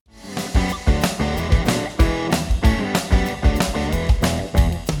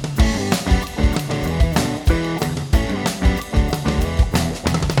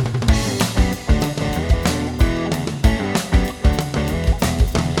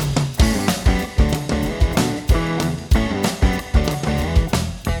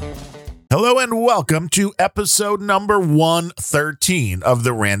Hello and welcome to episode number 113 of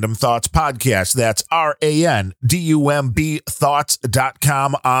the Random Thoughts Podcast. That's RANDUMB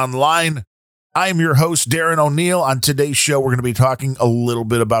Thoughts.com online. I'm your host, Darren O'Neill. On today's show, we're going to be talking a little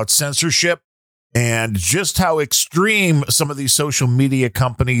bit about censorship and just how extreme some of these social media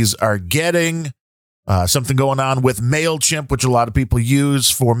companies are getting. Something going on with MailChimp, which a lot of people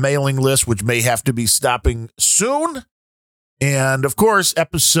use for mailing lists, which may have to be stopping soon. And, of course,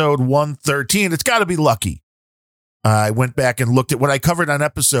 episode 113, it's got to be lucky. I went back and looked at what I covered on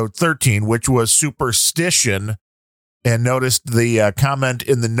episode 13, which was superstition, and noticed the comment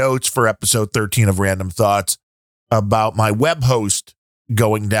in the notes for episode 13 of Random Thoughts about my web host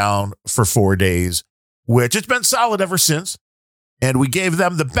going down for 4 days, which it's been solid ever since. And we gave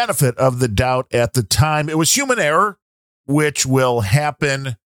them the benefit of the doubt at the time. It was human error, which will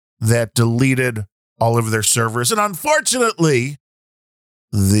happen, that deleted all of their servers. And unfortunately,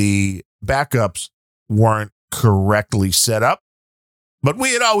 the backups weren't correctly set up. But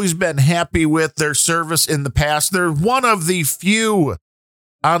we had always been happy with their service in the past. They're one of the few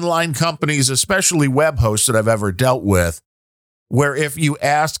online companies, especially web hosts, that I've ever dealt with, where if you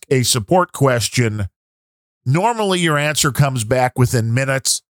ask a support question, normally your answer comes back within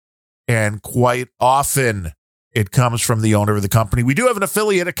minutes, and quite often it comes from the owner of the company. We do have an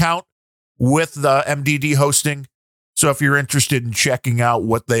affiliate account with the MDD hosting. So if you're interested in checking out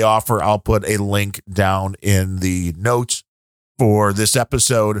what they offer, I'll put a link down in the notes for this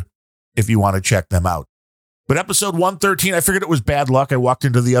episode if you want to check them out. But episode 113, I figured it was bad luck. I walked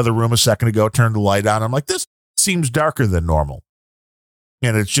into the other room a second ago, turned the light on. I'm like, this seems darker than normal.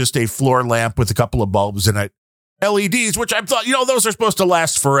 And it's just a floor lamp with a couple of bulbs in it. LEDs, which I thought, those are supposed to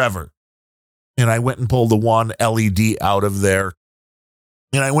last forever. And I went and pulled the one LED out of there.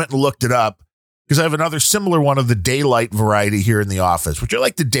 And I went and looked it up because I have another similar one of the daylight variety here in the office, which I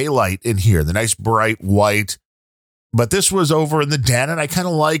like the daylight in here, the nice bright white. But this was over in the den, and I kind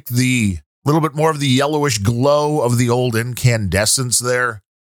of like the little bit more of the yellowish glow of the old incandescence there.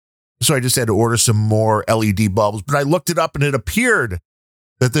 So I just had to order some more LED bulbs. But I looked it up, and it appeared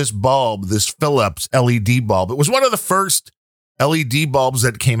that this bulb, this Philips LED bulb, it was one of the first LED bulbs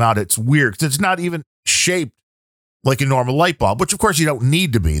that came out. It's weird because it's not even shaped like a normal light bulb, which of course you don't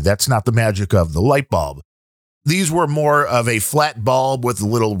need to be. That's not the magic of the light bulb. These were more of a flat bulb with a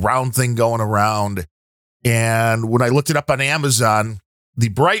little round thing going around. And when I looked it up on Amazon, the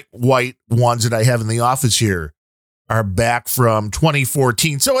bright white ones that I have in the office here are back from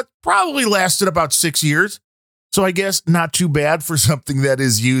 2014. So it probably lasted about 6 years. So I guess not too bad for something that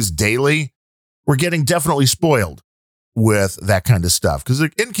is used daily. We're getting definitely spoiled with that kind of stuff because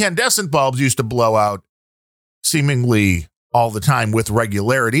the incandescent bulbs used to blow out seemingly all the time with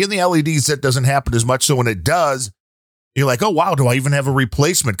regularity. And the LEDs, that doesn't happen as much. So when it does, you're like, oh, wow, do I even have a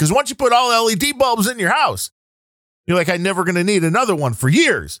replacement? Because once you put all LED bulbs in your house, you're like, I'm never going to need another one for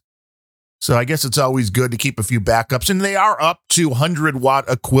years. So I guess it's always good to keep a few backups. And they are up to 100-watt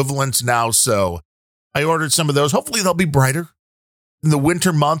equivalents now. So I ordered some of those. Hopefully they'll be brighter. In the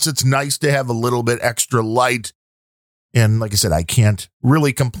winter months, it's nice to have a little bit extra light. And like I said, I can't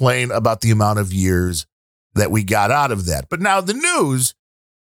really complain about the amount of years that we got out of that. But now the news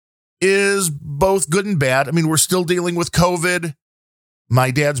is both good and bad. I mean, we're still dealing with COVID.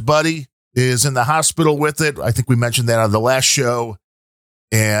 My dad's buddy is in the hospital with it. I think we mentioned that on the last show.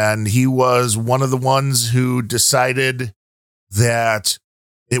 And he was one of the ones who decided that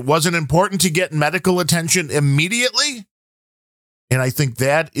it wasn't important to get medical attention immediately. And I think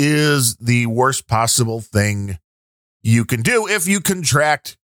that is the worst possible thing you can do if you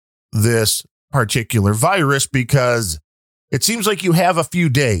contract this particular virus, because it seems like you have a few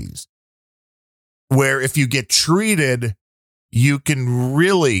days where if you get treated, you can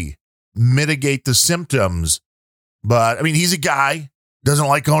really mitigate the symptoms. But I mean, he's a guy, doesn't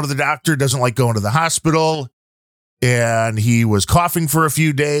like going to the doctor, doesn't like going to the hospital. And he was coughing for a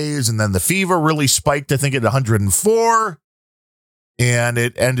few days, and then the fever really spiked, I think, at 104. And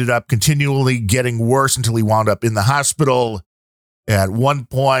it ended up continually getting worse until he wound up in the hospital. At one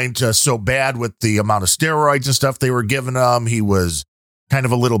point, so bad with the amount of steroids and stuff they were giving him, he was kind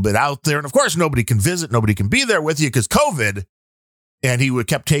of a little bit out there. And of course, nobody can visit, nobody can be there with you because COVID. And he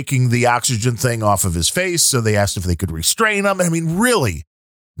kept taking the oxygen thing off of his face. So they asked if they could restrain him. I mean, really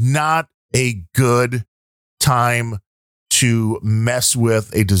not a good time to mess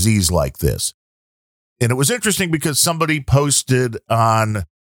with a disease like this. And it was interesting because somebody posted on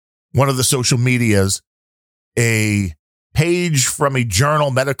one of the social medias a page from a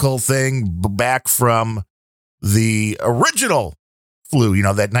journal medical thing back from the original flu,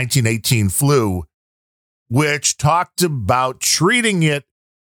 that 1918 flu, which talked about treating it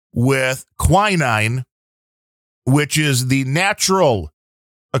with quinine, which is the natural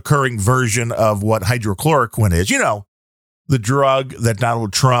occurring version of what hydrochloroquine is. You know, the drug that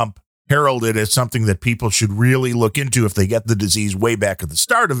Donald Trump heralded as something that people should really look into if they get the disease way back at the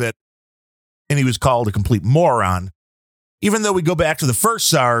start of it. And he was called a complete moron. Even though we go back to the first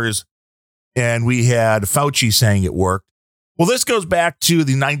SARS and we had Fauci saying it worked. Well, this goes back to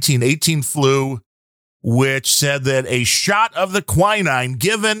the 1918 flu, which said that a shot of the quinine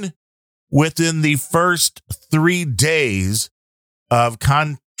given within the first 3 days of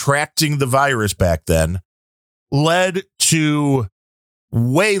contracting the virus back then led to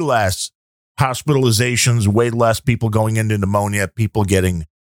way less hospitalizations, way less people going into pneumonia, people getting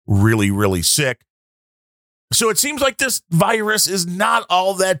really, really sick. So it seems like this virus is not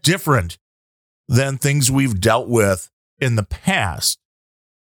all that different than things we've dealt with in the past.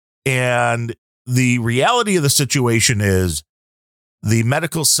 And the reality of the situation is the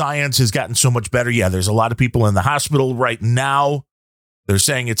medical science has gotten so much better. Yeah, there's a lot of people in the hospital right now. They're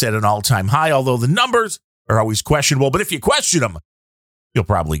saying it's at an all-time high, although the numbers are always questionable. But if you question them, you'll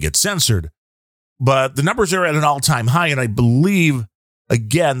probably get censored. But the numbers are at an all-time high, and I believe,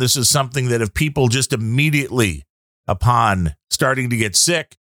 again, this is something that if people just immediately upon starting to get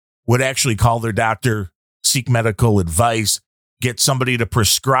sick would actually call their doctor, seek medical advice, get somebody to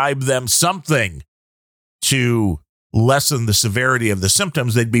prescribe them something to lessen the severity of the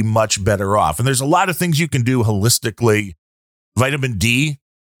symptoms, they'd be much better off. And there's a lot of things you can do holistically. Vitamin D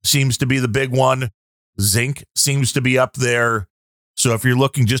seems to be the big one. Zinc seems to be up there. So if you're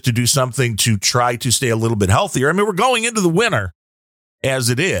looking just to do something to try to stay a little bit healthier, I mean, we're going into the winter as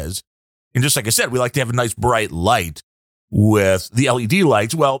it is. And just like I said, we like to have a nice bright light with the LED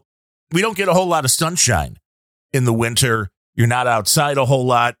lights. Well, we don't get a whole lot of sunshine in the winter. You're not outside a whole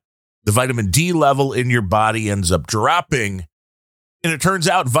lot. The vitamin D level in your body ends up dropping. And it turns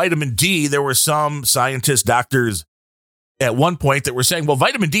out vitamin D, there were some scientists, doctors at one point that were saying, well,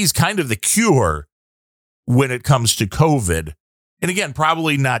 vitamin D is kind of the cure when it comes to COVID. And again,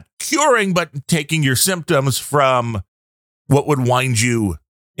 probably not curing, but taking your symptoms from what would wind you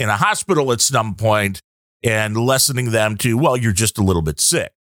in a hospital at some point and lessening them to, well, you're just a little bit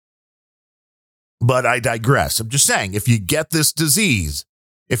sick. But I digress. I'm just saying, if you get this disease,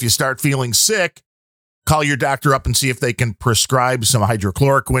 if you start feeling sick, call your doctor up and see if they can prescribe some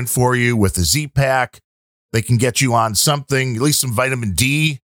hydrochloroquine for you with a Z-Pack. They can get you on something, at least some vitamin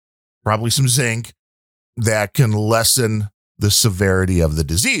D, probably some zinc, that can lessen the severity of the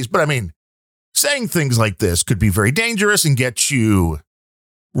disease. But I mean, saying things like this could be very dangerous and get you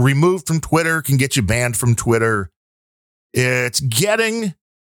removed from Twitter, can get you banned from Twitter. It's getting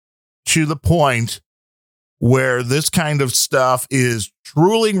to the point where this kind of stuff is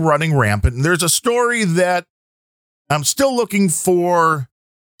truly running rampant. And there's a story that I'm still looking for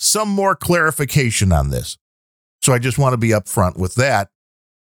some more clarification on this. So I just want to be upfront with that.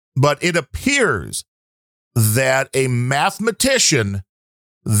 But it appears that a mathematician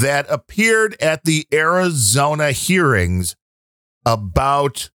that appeared at the Arizona hearings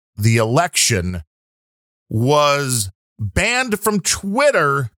about the election was banned from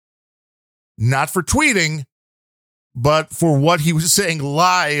Twitter, not for tweeting, but for what he was saying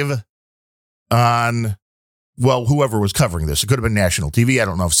live on, well, whoever was covering this. It could have been national TV. I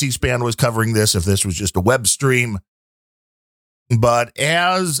don't know if C-SPAN was covering this, if this was just a web stream. But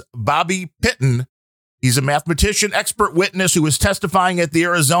as Bobby Pitton, he's a mathematician, expert witness who was testifying at the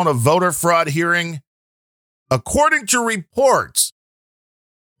Arizona voter fraud hearing. According to reports,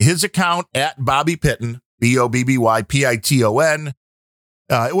 his account at Bobby Pitton, BOBBYPITON,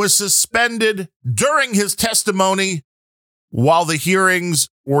 it was suspended during his testimony while the hearings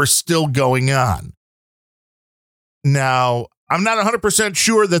were still going on. Now, I'm not 100%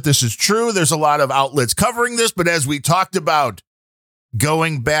 sure that this is true. There's a lot of outlets covering this, but as we talked about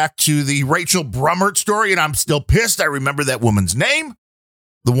going back to the Rachel Brummert story, and I'm still pissed, I remember that woman's name,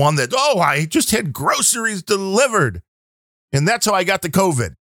 the one that, I just had groceries delivered, and that's how I got the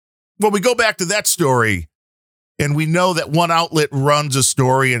COVID. Well, we go back to that story, and we know that one outlet runs a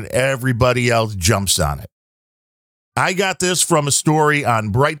story and everybody else jumps on it. I got this from a story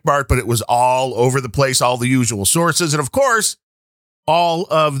on Breitbart, but it was all over the place, all the usual sources. And of course, all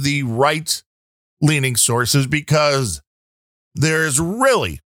of the right-leaning sources, because there's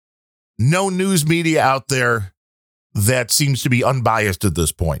really no news media out there that seems to be unbiased at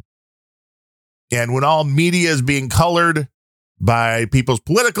this point. And when all media is being colored by people's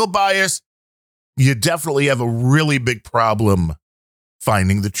political bias, you definitely have a really big problem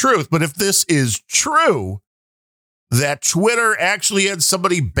finding the truth. But if this is true, that Twitter actually had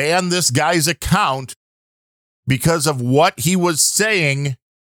somebody ban this guy's account because of what he was saying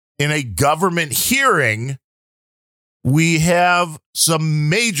in a government hearing, we have some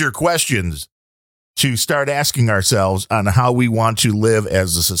major questions to start asking ourselves on how we want to live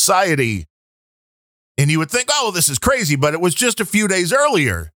as a society. And you would think, oh, this is crazy, but it was just a few days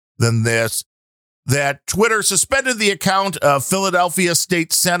earlier than this that Twitter suspended the account of Philadelphia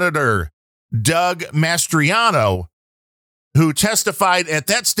State Senator Doug Mastriano, who testified at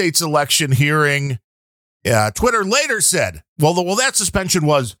that state's election hearing. Twitter later said, well, that suspension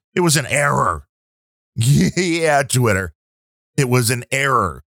was an error. Yeah, Twitter, it was an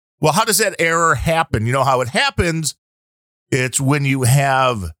error. Well, how does that error happen? You know how it happens? It's when you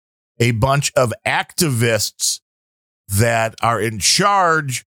have a bunch of activists that are in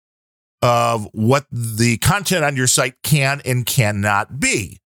charge of what the content on your site can and cannot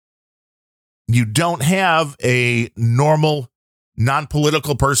be. You don't have a normal,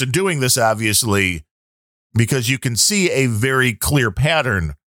 non-political person doing this, obviously, because you can see a very clear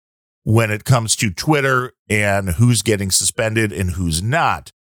pattern when it comes to Twitter and who's getting suspended and who's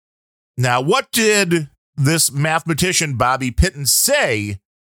not. Now, what did this mathematician, Bobby Pitton, say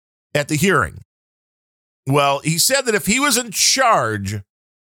at the hearing? Well, he said that if he was in charge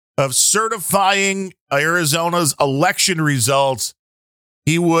of certifying Arizona's election results,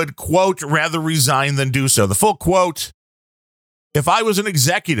 he would, quote, rather resign than do so. The full quote, if I was an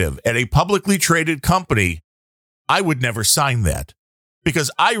executive at a publicly traded company, I would never sign that because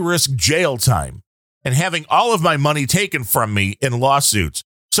I risk jail time and having all of my money taken from me in lawsuits.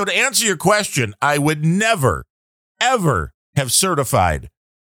 So to answer your question, I would never, ever have certified.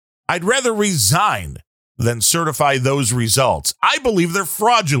 I'd rather resign than certify those results. I believe they're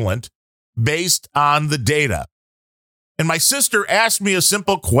fraudulent based on the data. And my sister asked me a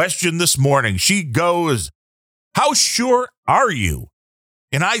simple question this morning. She goes, how sure are you?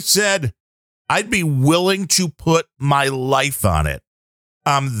 And I said, I'd be willing to put my life on it.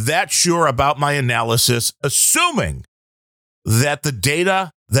 I'm that sure about my analysis, assuming that the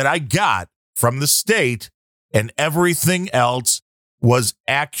data that I got from the state and everything else was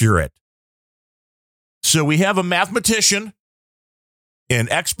accurate. So we have a mathematician, an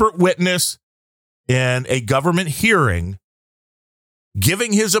expert witness in a government hearing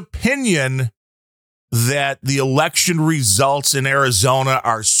giving his opinion that the election results in Arizona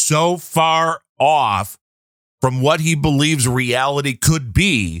are so far off from what he believes reality could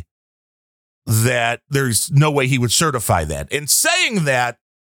be that there's no way he would certify that. And saying that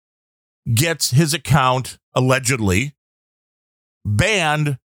gets his account allegedly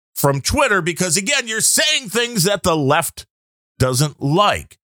banned from Twitter because, again, you're saying things that the left doesn't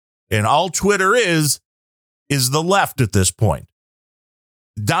like. And all Twitter is the left at this point.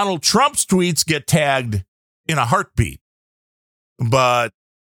 Donald Trump's tweets get tagged in a heartbeat. But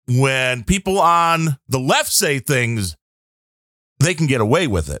when people on the left say things, they can get away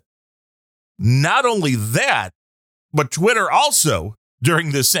with it. Not only that, but Twitter also,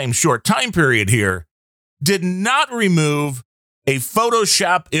 during this same short time period here, did not remove a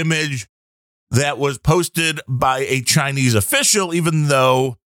Photoshop image that was posted by a Chinese official, even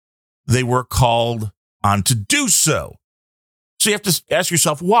though they were called on to do so. So you have to ask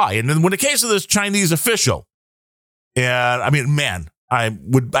yourself why. And then when the case of this Chinese official, and I mean, man, I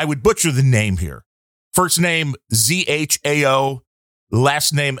would butcher the name here. First name Zhao,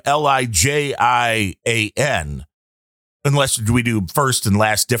 last name Lijian. Unless we do first and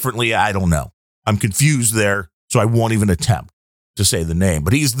last differently, I don't know. I'm confused there, so I won't even attempt to say the name.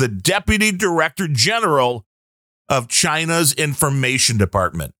 But he's the Deputy Director General of China's Information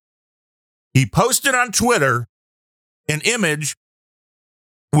Department. He posted on Twitter an image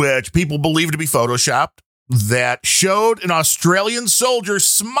which people believe to be photoshopped that showed an Australian soldier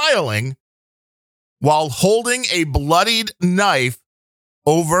smiling while holding a bloodied knife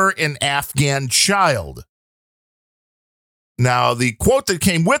over an Afghan child. Now, the quote that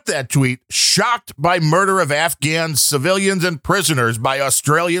came with that tweet, shocked by murder of Afghan civilians and prisoners by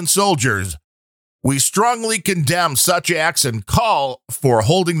Australian soldiers, we strongly condemn such acts and call for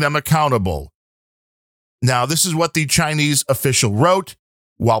holding them accountable. Now, this is what the Chinese official wrote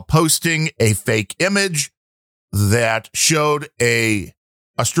while posting a fake image that showed a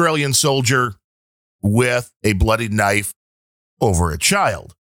Australian soldier with a bloodied knife over a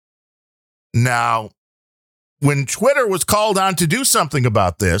child. Now, when Twitter was called on to do something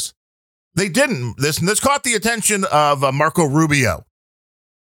about this, they didn't. This caught the attention of Marco Rubio.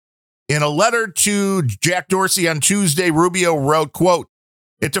 In a letter to Jack Dorsey on Tuesday, Rubio wrote, quote,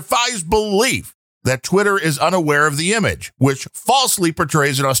 "It defies belief that Twitter is unaware of the image, which falsely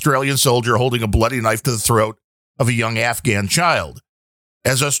portrays an Australian soldier holding a bloody knife to the throat of a young Afghan child.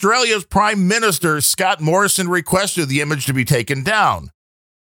 As Australia's Prime Minister, Scott Morrison requested the image to be taken down.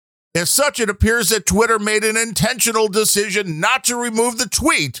 As such, it appears that Twitter made an intentional decision not to remove the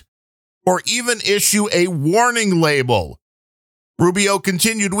tweet or even issue a warning label. Rubio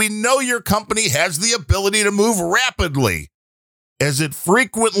continued, "We know your company has the ability to move rapidly, as it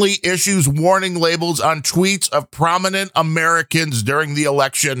frequently issues warning labels on tweets of prominent Americans during the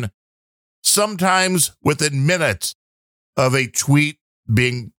election, sometimes within minutes of a tweet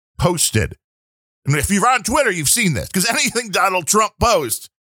being posted." And if you're on Twitter, you've seen this, because anything Donald Trump posts,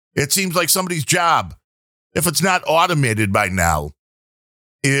 it seems like somebody's job, if it's not automated by now,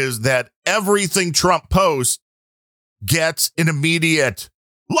 is that everything Trump posts gets an immediate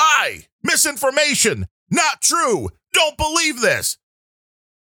lie, misinformation, not true, don't believe this.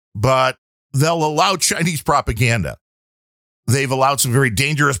 But they'll allow Chinese propaganda. They've allowed some very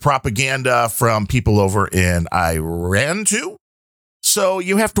dangerous propaganda from people over in Iran too. So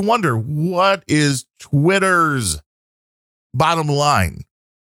you have to wonder, what is Twitter's bottom line?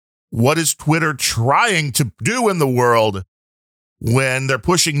 What is Twitter trying to do in the world when they're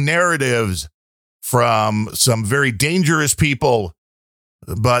pushing narratives from some very dangerous people,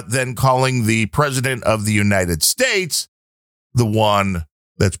 but then calling the president of the United States the one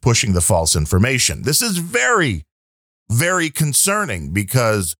that's pushing the false information? This is very, very concerning,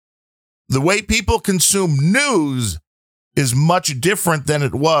 because the way people consume news is much different than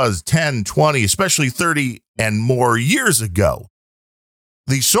it was 10, 20, especially 30 and more years ago.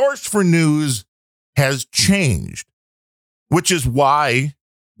 The source for news has changed, which is why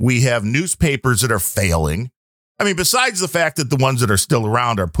we have newspapers that are failing. I mean, besides the fact that the ones that are still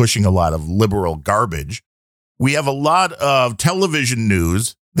around are pushing a lot of liberal garbage, we have a lot of television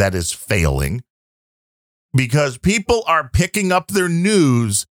news that is failing because people are picking up their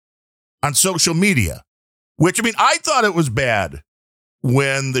news on social media, which, I mean, I thought it was bad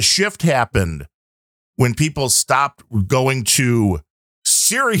when the shift happened, when people stopped going to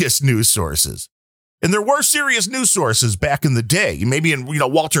serious news sources. And there were serious news sources back in the day, maybe in,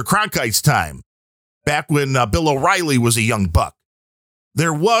 Walter Cronkite's time, back when Bill O'Reilly was a young buck.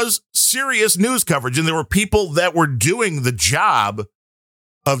 There was serious news coverage, and there were people that were doing the job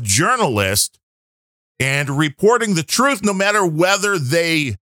of journalists and reporting the truth, no matter whether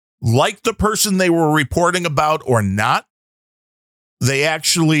they liked the person they were reporting about or not. They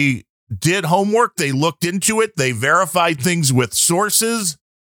actually did homework. They looked into it. They verified things with sources.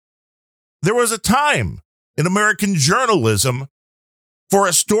 There was a time in American journalism for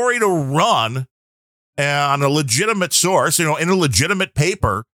a story to run on a legitimate source, in a legitimate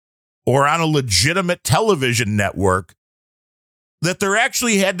paper or on a legitimate television network, that there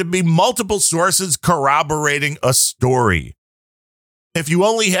actually had to be multiple sources corroborating a story. If you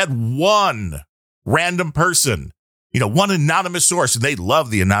only had one random person, one anonymous source, and they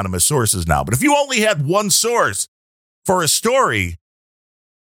love the anonymous sources now, but if you only had one source for a story,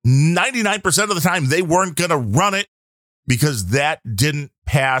 99% of the time they weren't going to run it because that didn't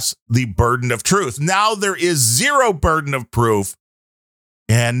pass the burden of truth. Now there is zero burden of proof.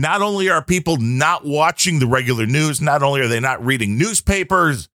 And not only are people not watching the regular news, not only are they not reading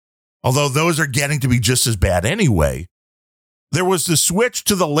newspapers, although those are getting to be just as bad anyway. There was the switch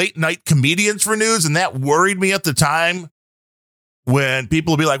to the late night comedians for news, and that worried me at the time when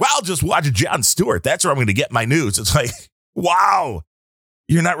people would be like, well, I'll just watch Jon Stewart. That's where I'm going to get my news. It's like, wow,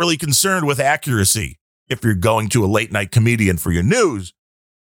 you're not really concerned with accuracy if you're going to a late night comedian for your news.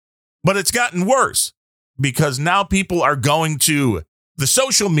 But it's gotten worse because now people are going to the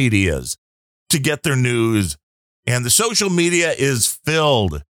social medias to get their news, and the social media is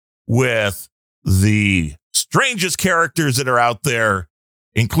filled with the strangest characters that are out there,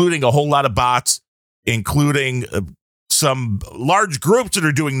 including a whole lot of bots, including some large groups that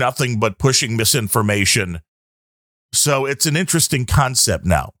are doing nothing but pushing misinformation. So it's an interesting concept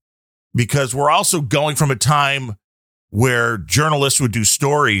now, because we're also going from a time where journalists would do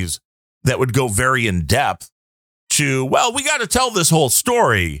stories that would go very in depth to, well, we got to tell this whole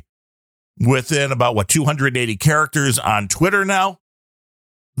story within about 280 characters on Twitter now.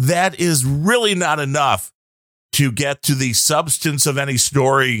 That is really not enough to get to the substance of any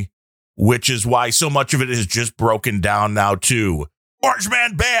story, which is why so much of it is just broken down now to Orange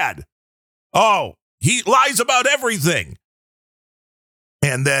Man bad. Oh, he lies about everything.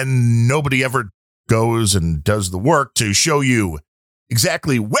 And then nobody ever goes and does the work to show you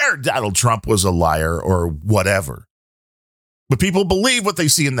exactly where Donald Trump was a liar or whatever. But people believe what they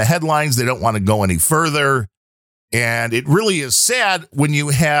see in the headlines. They don't want to go any further. And it really is sad when you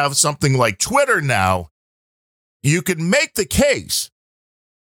have something like Twitter now. You could make the case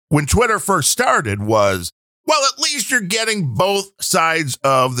when Twitter first started was, well, at least you're getting both sides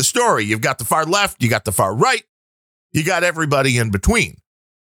of the story. You've got the far left, you got the far right, you got everybody in between.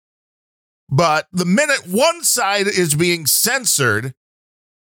 But the minute one side is being censored,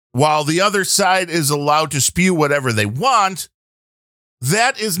 while the other side is allowed to spew whatever they want,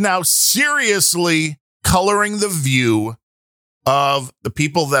 that is now seriously coloring the view of the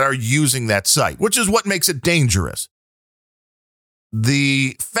people that are using that site, which is what makes it dangerous.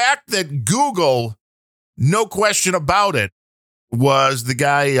 The fact that Google, no question about it, was the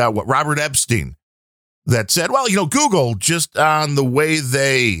guy, Robert Epstein, that said, well, Google, just on the way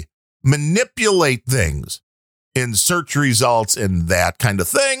they manipulate things in search results and that kind of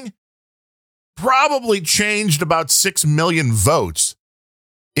thing, probably changed about 6 million votes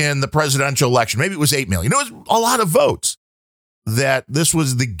in the presidential election. Maybe it was 8 million. It was a lot of votes. That this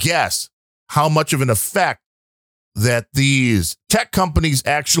was the guess how much of an effect that these tech companies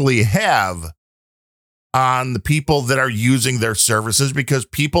actually have on the people that are using their services, because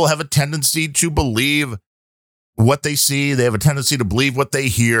people have a tendency to believe what they see. They have a tendency to believe what they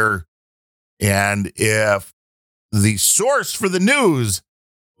hear. And if the source for the news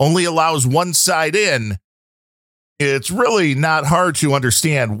only allows one side in, it's really not hard to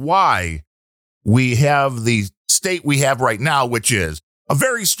understand why we have the state we have right now, which is a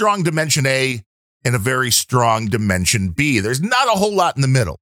very strong dimension A and a very strong dimension B. There's not a whole lot in the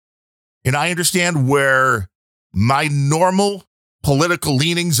middle. And I understand where my normal political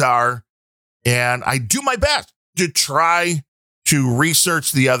leanings are, and I do my best to try to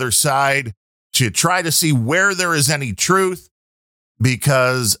research the other side, to try to see where there is any truth,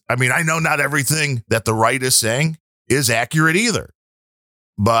 because, I know not everything that the right is saying is accurate either.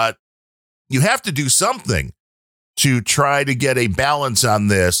 But you have to do something to try to get a balance on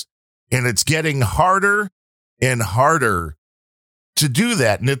this, and it's getting harder and harder to do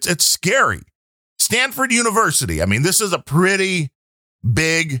that, and it's scary. Stanford University, this is a pretty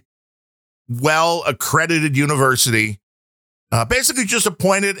big, well-accredited university, basically just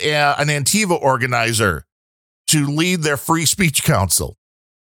appointed an Antifa organizer to lead their free speech council.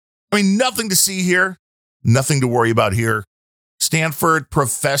 Nothing to see here, nothing to worry about here. Stanford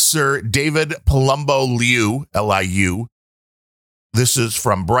professor David Palumbo Liu, L-I-U, this is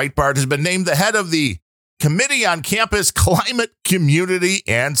from Breitbart, has been named the head of the Committee on Campus Climate, Community,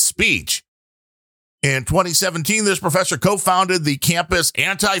 and Speech. In 2017, this professor co-founded the Campus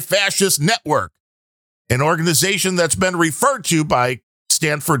Anti-Fascist Network, an organization that's been referred to by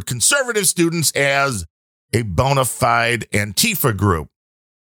Stanford conservative students as a bona fide Antifa group.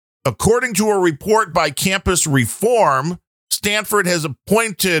 According to a report by Campus Reform, Stanford has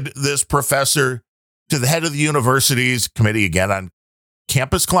appointed this professor to the head of the university's committee, again, on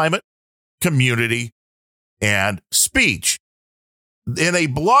campus climate, community, and speech. In a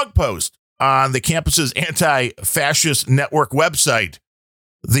blog post on the campus's Anti-Fascist Network website,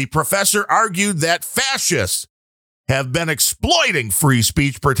 the professor argued that fascists have been exploiting free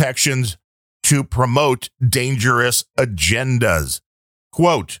speech protections to promote dangerous agendas.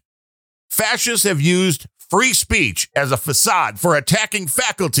 Quote, fascists have used free speech as a facade for attacking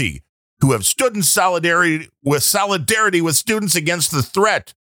faculty who have stood in solidarity with students against the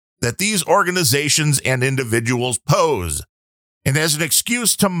threat that these organizations and individuals pose, and as an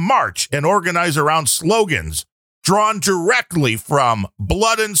excuse to march and organize around slogans drawn directly from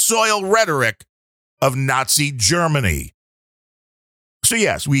blood and soil rhetoric of Nazi Germany. So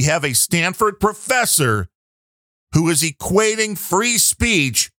yes, we have a Stanford professor who is equating free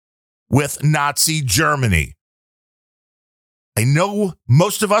speech with Nazi Germany. I know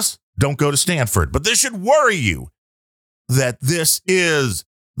most of us don't go to Stanford, but this should worry you that this is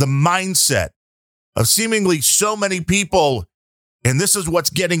the mindset of seemingly so many people, and this is what's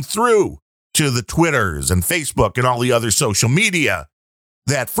getting through to the Twitters and Facebook and all the other social media,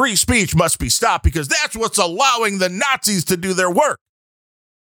 that free speech must be stopped because that's what's allowing the Nazis to do their work.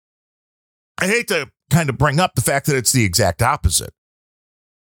 I hate to kind of bring up the fact that it's the exact opposite.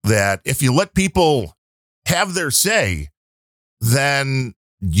 That if you let people have their say, then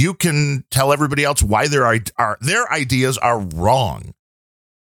you can tell everybody else why their ideas are wrong.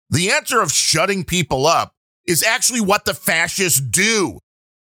 The answer of shutting people up is actually what the fascists do,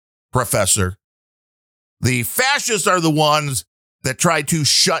 Professor. The fascists are the ones that try to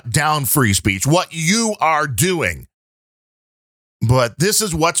shut down free speech, what you are doing. But this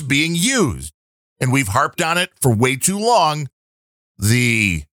is what's being used, and we've harped on it for way too long.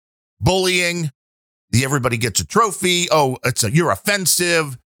 The bullying, the everybody gets a trophy. Oh, you're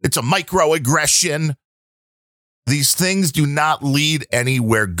offensive. It's a microaggression. These things do not lead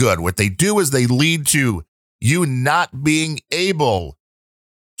anywhere good. What they do is they lead to you not being able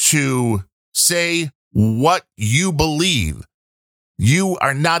to say what you believe. You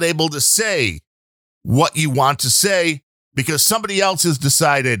are not able to say what you want to say because somebody else has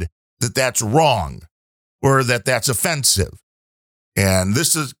decided that that's wrong or that that's offensive. And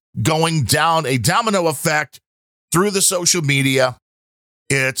this is going down a domino effect through the social media.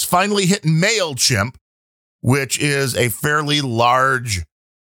 It's finally hitting MailChimp, which is a fairly large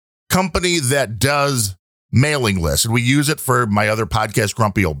company that does mailing lists. And we use it for my other podcast,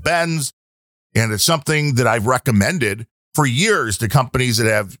 Grumpy Old Ben's. And it's something that I've recommended for years to companies that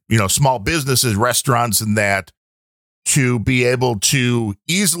have, small businesses, restaurants, and that, to be able to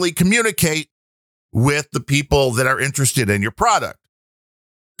easily communicate with the people that are interested in your product.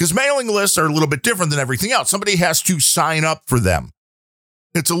 Because mailing lists are a little bit different than everything else. Somebody has to sign up for them.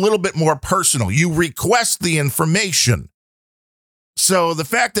 It's a little bit more personal. You request the information. So the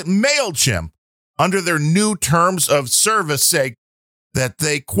fact that MailChimp, under their new terms of service, say that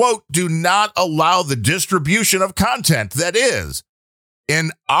they, quote, do not allow the distribution of content that is,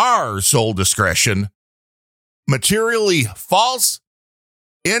 in our sole discretion, materially false,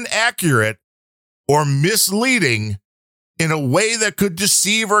 inaccurate, or misleading in a way that could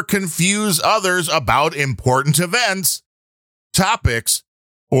deceive or confuse others about important events, topics,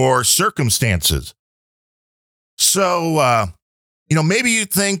 or circumstances. So, maybe you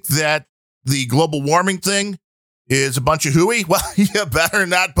think that the global warming thing is a bunch of hooey. Well, you better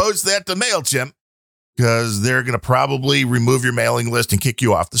not post that to MailChimp, because they're going to probably remove your mailing list and kick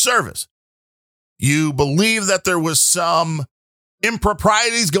you off the service. You believe that there was some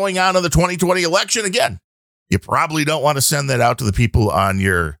improprieties going on in the 2020 election? Again, you probably don't want to send that out to the people on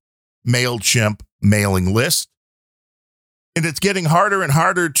your MailChimp mailing list. And it's getting harder and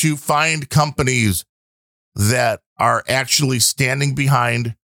harder to find companies that are actually standing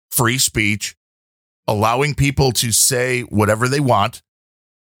behind free speech, allowing people to say whatever they want.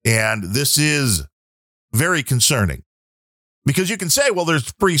 And this is very concerning, because you can say, well,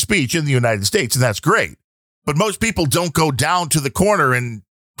 there's free speech in the United States, and that's great. But most people don't go down to the corner and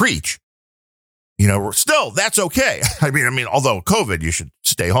preach. Still, that's okay. I mean, although COVID, you should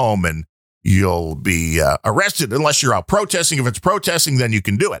stay home and you'll be arrested unless you're out protesting. If it's protesting, then you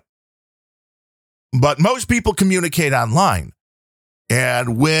can do it. But most people communicate online.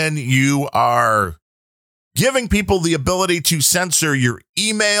 And when you are giving people the ability to censor your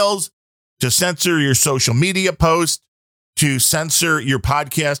emails, to censor your social media posts, to censor your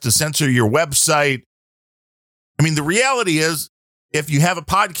podcast, to censor your website, I mean, the reality is, if you have a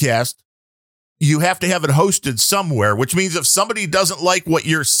podcast, you have to have it hosted somewhere, which means if somebody doesn't like what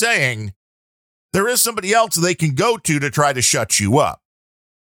you're saying, there is somebody else they can go to try to shut you up.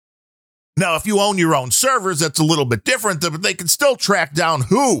 Now, if you own your own servers, that's a little bit different, but they can still track down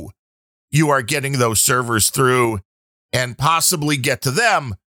who you are getting those servers through and possibly get to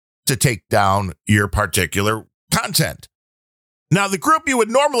them to take down your particular content. Now, the group you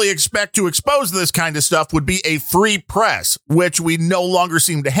would normally expect to expose this kind of stuff would be a free press, which we no longer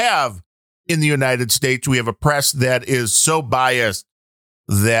seem to have in the United States. We have a press that is so biased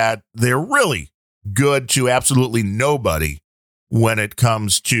that they're really good to absolutely nobody when it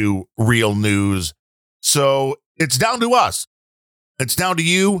comes to real news. So it's down to us. It's down to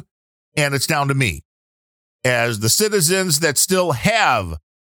you, and it's down to me. As the citizens that still have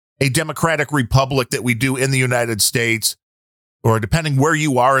a democratic republic that we do in the United States, or depending where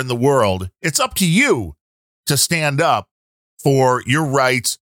you are in the world, it's up to you to stand up for your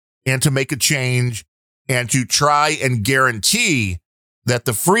rights and to make a change and to try and guarantee that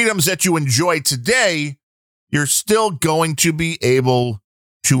the freedoms that you enjoy today, you're still going to be able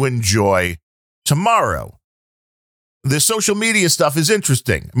to enjoy tomorrow. This social media stuff is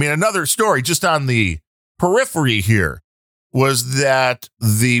interesting. I mean, another story just on the periphery here was that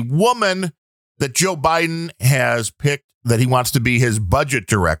the woman that Joe Biden has picked that he wants to be his budget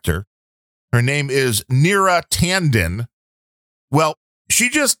director, her name is Neera Tanden. Well, she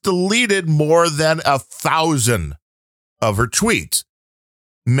just deleted more than 1,000 of her tweets,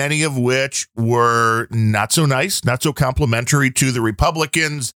 many of which were not so nice, not so complimentary to the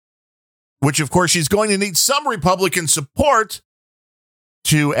Republicans, which, of course, she's going to need some Republican support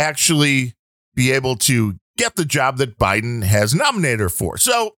to actually be able to get the job that Biden has nominated her for.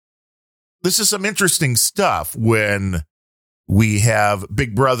 So this is some interesting stuff when we have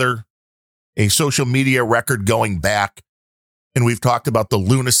Big Brother, a social media record going back, and we've talked about the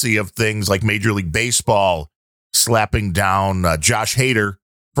lunacy of things like Major League Baseball slapping down Josh Hader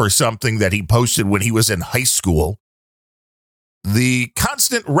for something that he posted when he was in high school. The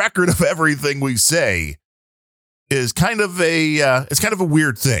constant record of everything we say is kind of a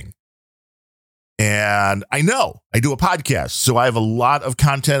weird thing. And I know I do a podcast, so I have a lot of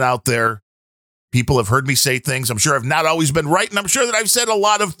content out there. People have heard me say things. I'm sure I've not always been right, and I'm sure that I've said a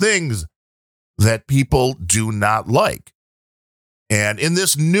lot of things that people do not like. And in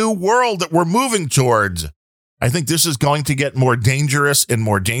this new world that we're moving towards, I think this is going to get more dangerous and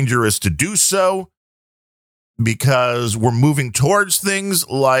more dangerous to do so, because we're moving towards things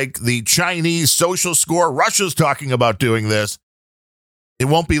like the Chinese social score. Russia's talking about doing this. It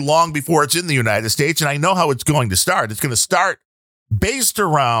won't be long before it's in the United States, and I know how it's going to start. It's going to start based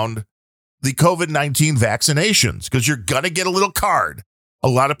around the COVID-19 vaccinations, because you're going to get a little card. A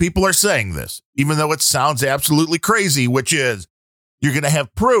lot of people are saying this, even though it sounds absolutely crazy, which is you're going to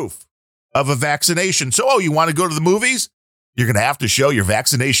have proof of a vaccination. So, you want to go to the movies? You're going to have to show your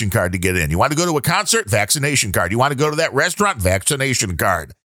vaccination card to get in. You want to go to a concert? Vaccination card. You want to go to that restaurant? Vaccination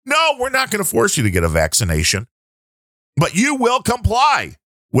card. No, we're not going to force you to get a vaccination, but you will comply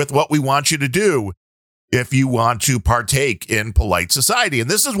with what we want you to do if you want to partake in polite society. And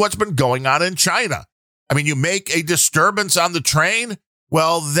this is what's been going on in China. I mean, you make a disturbance on the train,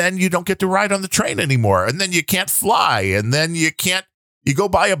 well, then you don't get to ride on the train anymore. And then you can't fly. And then you go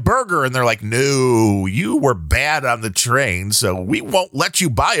buy a burger and they're like, no, you were bad on the train, so we won't let you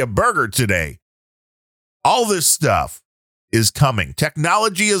buy a burger today. All this stuff is coming.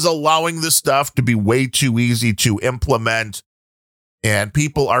 Technology is allowing this stuff to be way too easy to implement, and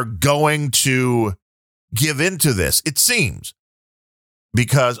people are going to give into this, it seems,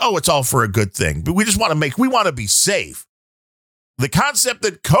 because, it's all for a good thing. But we want to be safe. The concept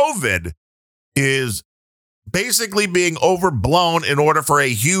that COVID is basically being overblown in order for a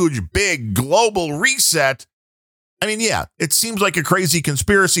huge, big global reset. I mean, yeah, it seems like a crazy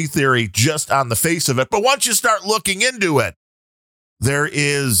conspiracy theory just on the face of it. But once you start looking into it, there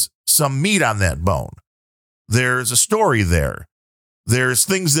is some meat on that bone. There's a story there. There's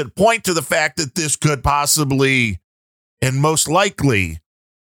things that point to the fact that this could possibly and most likely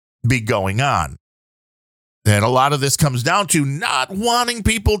be going on. And a lot of this comes down to not wanting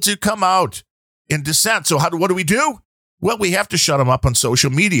people to come out in dissent. So what do we do? Well, we have to shut them up on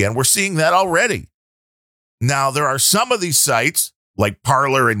social media, and we're seeing that already. Now, there are some of these sites like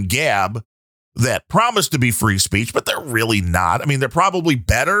Parler and Gab that promise to be free speech, but they're really not. I mean, they're probably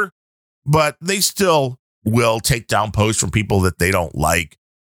better, but they still will take down posts from people that they don't like.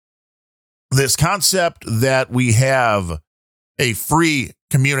 This concept that we have a free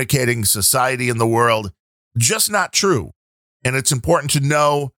communicating society in the world, just not true. And it's important to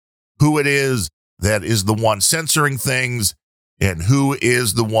know who it is that is the one censoring things and who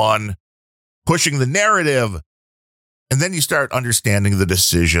is the one pushing the narrative. And then you start understanding the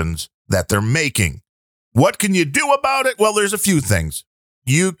decisions that they're making. What can you do about it? Well, there's a few things.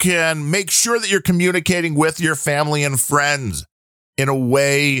 You can make sure that you're communicating with your family and friends in a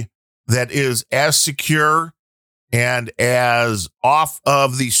way that is as secure and as off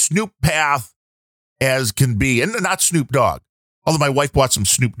of the Snoop path as can be. And not Snoop Dogg. Although my wife bought some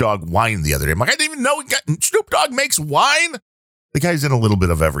Snoop Dogg wine the other day. I'm like, I didn't even know Snoop Dogg makes wine. The guy's in a little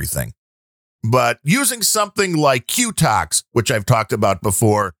bit of everything. But using something like QTalks, which I've talked about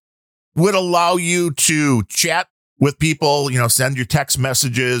before, would allow you to chat with people, send your text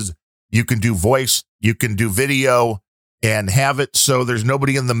messages. You can do voice, you can do video, and have it so there's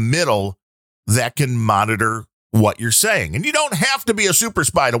nobody in the middle that can monitor what you're saying. And you don't have to be a super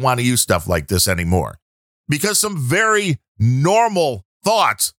spy to want to use stuff like this anymore, because some very normal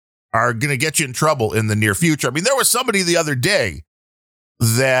thoughts are going to get you in trouble in the near future. I mean, there was somebody the other day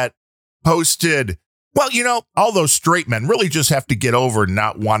that posted, well, all those straight men really just have to get over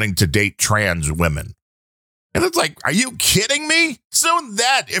not wanting to date trans women. And it's like, are you kidding me? Soon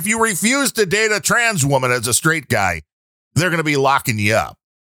that if you refuse to date a trans woman as a straight guy, they're going to be locking you up.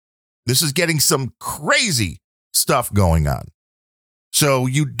 This is getting some crazy stuff going on. So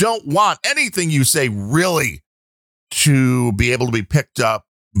you don't want anything you say really to be able to be picked up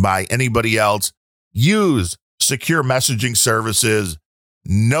by anybody else. Use secure messaging services.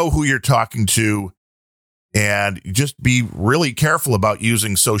 Know who you're talking to, and just be really careful about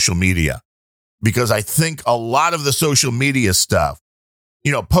using social media, because I think a lot of the social media stuff,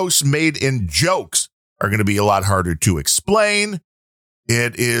 posts made in jokes are going to be a lot harder to explain.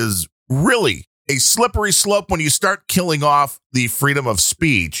 It is really a slippery slope when you start killing off the freedom of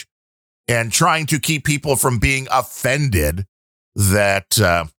speech and trying to keep people from being offended, that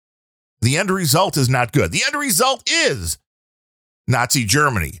the end result is not good. The end result is Nazi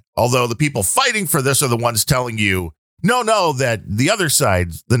Germany. Although the people fighting for this are the ones telling you, no, that the other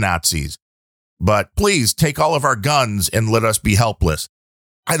side's the Nazis. But please take all of our guns and let us be helpless.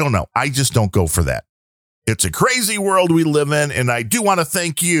 I don't know. I just don't go for that. It's a crazy world we live in, and I do want to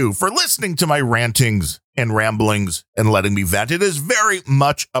thank you for listening to my rantings and ramblings and letting me vent. It is very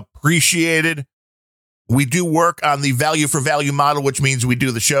much appreciated. We do work on the value for value model, which means we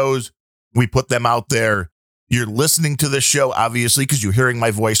do the shows, we put them out there, You're listening to this show, obviously, because you're hearing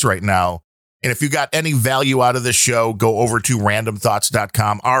my voice right now. And if you got any value out of this show, go over to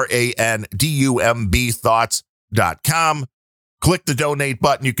randomthoughts.com, RANDUMB thoughts.com. Click the donate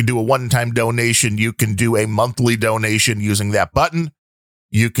button. You can do a one-time donation. You can do a monthly donation using that button.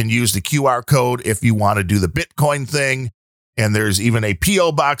 You can use the QR code if you want to do the Bitcoin thing. And there's even a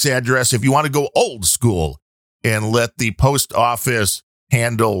P.O. box address if you want to go old school and let the post office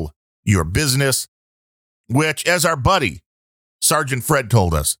handle your business, which, as our buddy Sergeant Fred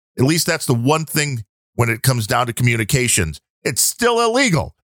told us, at least that's the one thing when it comes down to communications. It's still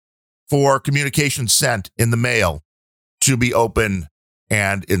illegal for communications sent in the mail to be open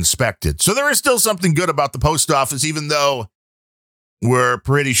and inspected. So there is still something good about the post office, even though we're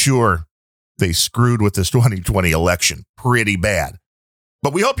pretty sure they screwed with this 2020 election pretty bad.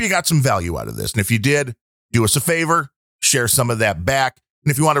 But we hope you got some value out of this. And if you did, do us a favor, share some of that back.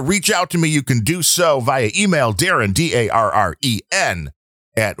 And if you want to reach out to me, you can do so via email, Darren, DARREN,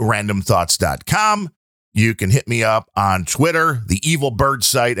 at randomthoughts.com. You can hit me up on Twitter, the Evil Bird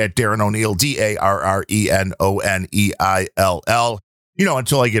site at Darren O'Neill, DARRENONEILL,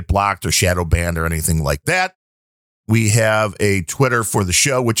 until I get blocked or shadow banned or anything like that. We have a Twitter for the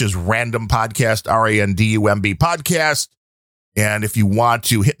show, which is Random Podcast, RANDUMB Podcast. And if you want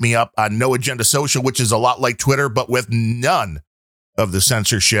to hit me up on No Agenda Social, which is a lot like Twitter, but with none of the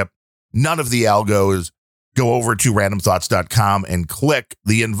censorship, none of the algos, go over to randomthoughts.com and click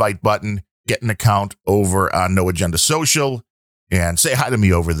the invite button, get an account over on No Agenda Social, and say hi to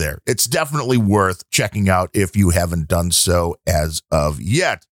me over there. It's definitely worth checking out if you haven't done so as of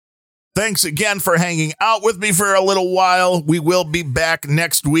yet. Thanks again for hanging out with me for a little while. We will be back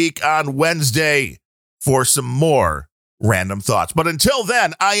next week on Wednesday for some more Random Thoughts. But until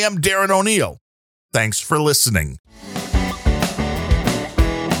then, I am Darren O'Neill. Thanks for listening.